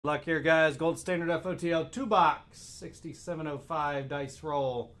Luck here, guys. Gold Standard FOTL 2-box, 6705 dice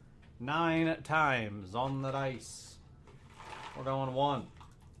roll. 9 times on the dice. We're going 1,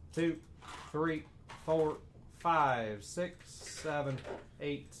 2, 3, 4, 5, 6, 7,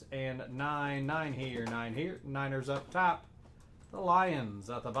 8, and 9. 9 here, 9 here. Niners up top. The Lions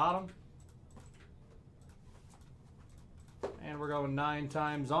at the bottom. And we're going 9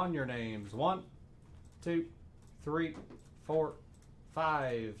 times on your names. 1, 2, 3, 4,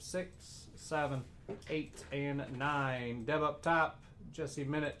 5, 6, 7, 8, and 9. Deb up top, Jesse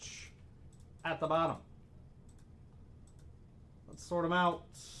Minich at the bottom. Let's sort them out.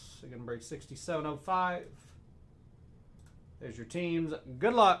 We're going to break 6705. There's your teams.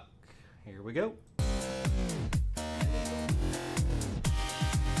 Good luck. Here we go. I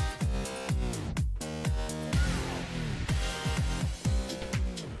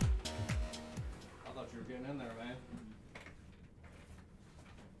thought you were getting in there, man.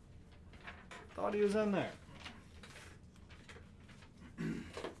 Thought he was in there.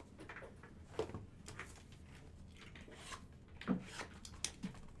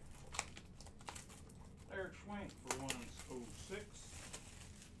 Eric Schwank for 106.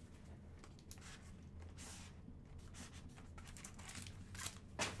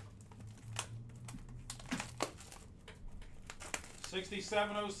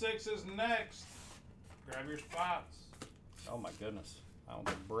 $67.06 is next. Grab your spots. Oh my goodness. I don't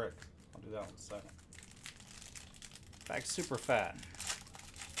think brick. I'll do that in a second. Back super fat.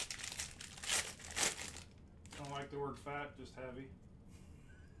 Don't like the word fat, just heavy.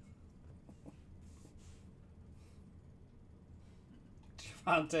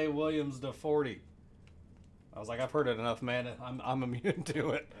 Javonte Williams to 40. I was like, I've heard it enough, man. I'm immune to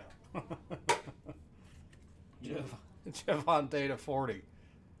it. Yeah. Javonte to 40. Me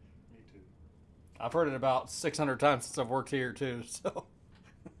too. I've heard it about 600 times since I've worked here too. So,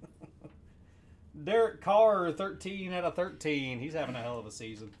 Derek Carr, 13 out of 13. He's having a hell of a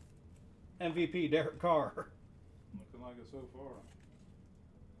season. MVP Derek Carr. Looking like it so far.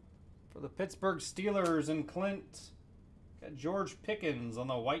 For the Pittsburgh Steelers and Clint, got George Pickens on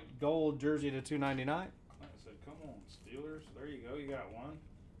the white gold jersey to 299. I said, come on, Steelers. There you go. You got one.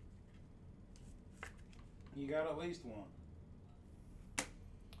 You got at least one.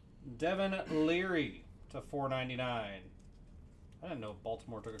 Devin Leary to 499. I didn't know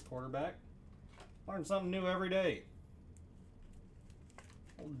Baltimore took a quarterback. Learn something new every day.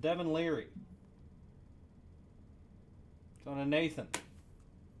 Old Devin Leary. Going to Nathan.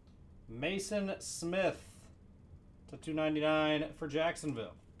 Mason Smith to 299 for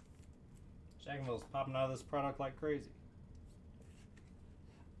Jacksonville. Jacksonville's popping out of this product like crazy.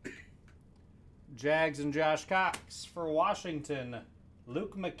 Jags and Josh Cox for Washington.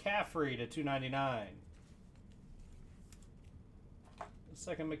 Luke McCaffrey to 299. The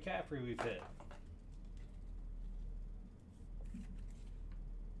second McCaffrey we've hit.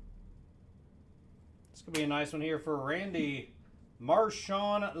 This could be a nice one here for Randy.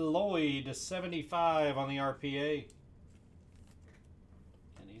 Marshawn Lloyd to 75 on the RPA.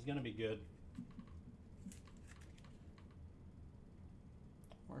 And he's going to be good.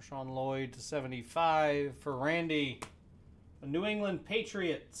 Marshawn Lloyd to 75 for Randy. The New England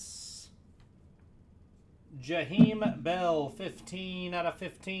Patriots. Jaheim Bell, 15 out of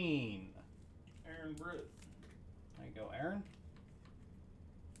 15. Aaron Britt. There you go, Aaron.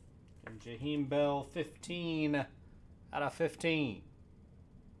 And Jaheim Bell, 15 out of 15.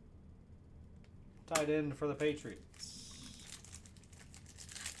 Tight end for the Patriots.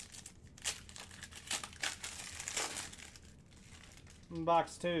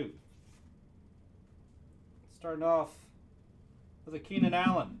 Box 2. Starting off with a Keenan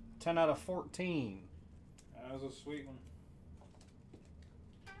Allen, 10 out of 14. That was a sweet one.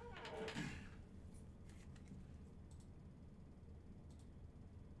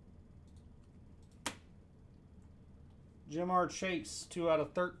 Jamar Chase, 2 out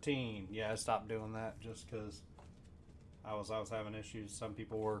of 13. Yeah, I stopped doing that just because I was having issues. Some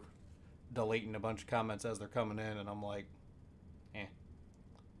people were deleting a bunch of comments as they're coming in, and I'm like, eh.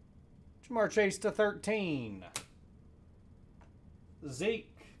 Jamar Chase to 13.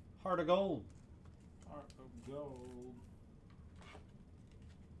 Zeke, Heart of Gold. Heart of gold.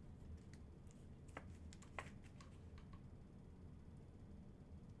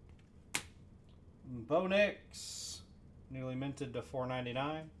 Bo Nix, newly minted to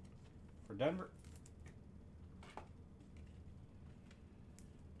 499 for Denver.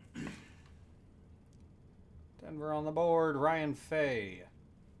 Denver on the board. Ryan Fay.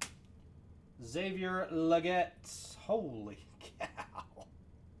 Xavier Legette. Holy cow.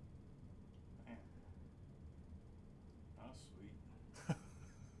 Man. That's sweet.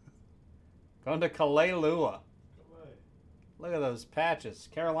 Going to Kalelua. Look at those patches.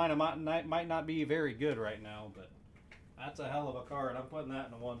 Carolina might not be very good right now, but that's a hell of a card. I'm putting that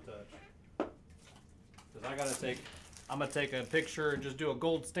in a one touch. Because I'm going to take a picture and just do a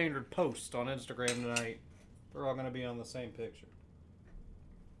gold standard post on Instagram tonight. They're all going to be on the same picture.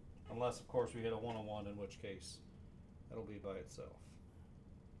 Unless, of course, we hit a one-on-one, in which case it'll be by itself.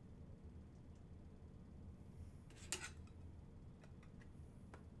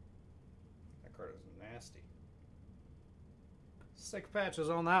 That card is nasty. 6 patches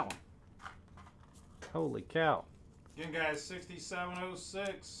on that one. Holy cow. Again, guys,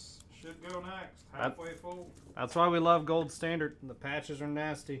 6706 should go next. Halfway full. That's why we love gold standard. The patches are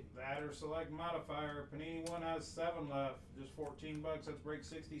nasty. That or select modifier. Panini one has 7 left. Just 14 bucks. Let's break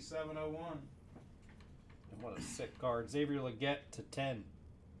 6701. And what a sick card. Xavier Leggett to 10.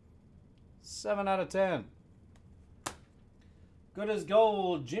 7 out of 10. Good as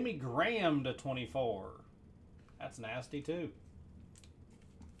gold. Jimmy Graham to 24. That's nasty too.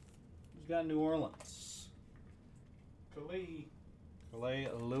 Who's got New Orleans? Kalelua.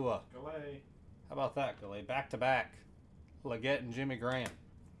 How about that, Galay? Back to back. Leggett and Jimmy Graham.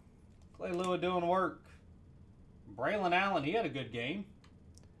 Kalelua doing work. Braylon Allen, he had a good game.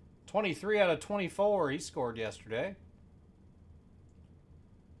 23 out of 24 he scored yesterday.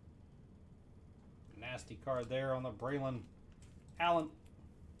 Nasty card there on the Braylon Allen.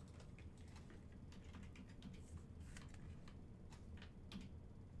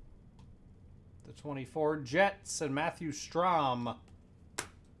 The 24 Jets and Matthew Strom.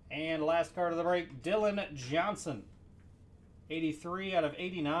 And last card of the break, Dylan Johnson. 83 out of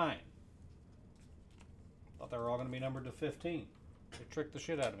 89. Thought they were all going to be numbered to 15. They tricked the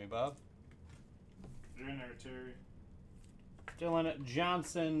shit out of me, Bob. You're in there, Terry. Dylan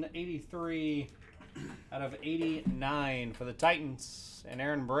Johnson, 83 out of 89 for the Titans. And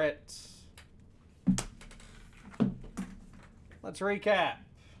Aaron Britt. Let's recap.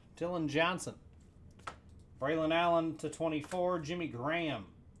 Dylan Johnson. Braylon Allen to 24. Jimmy Graham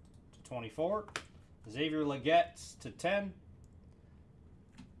to 24. Xavier Leggett to 10.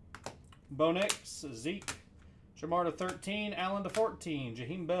 Bo Nix, Zeke. Jamar to 13. Allen to 14.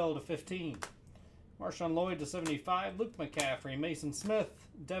 Jaheim Bell to 15. Marshawn Lloyd to 75. Luke McCaffrey. Mason Smith.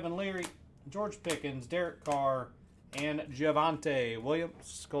 Devin Leary. George Pickens. Derek Carr. And Javonte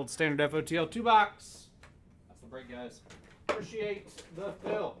Williams. Gold Standard FOTL 2 box. That's the break, guys. Appreciate the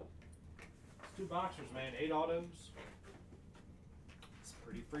fill. 2 boxers, man. 8 autos. It's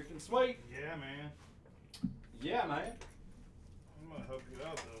pretty freaking sweet. Yeah, man. Yeah, man. I'm going to help you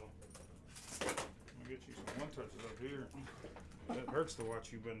out, though. I'm going to get you some one touches up here. It hurts to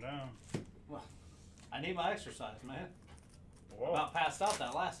watch you bend down. Well, I need my exercise, man. Whoa. About passed out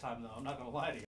that last time, though. I'm not going to lie to you.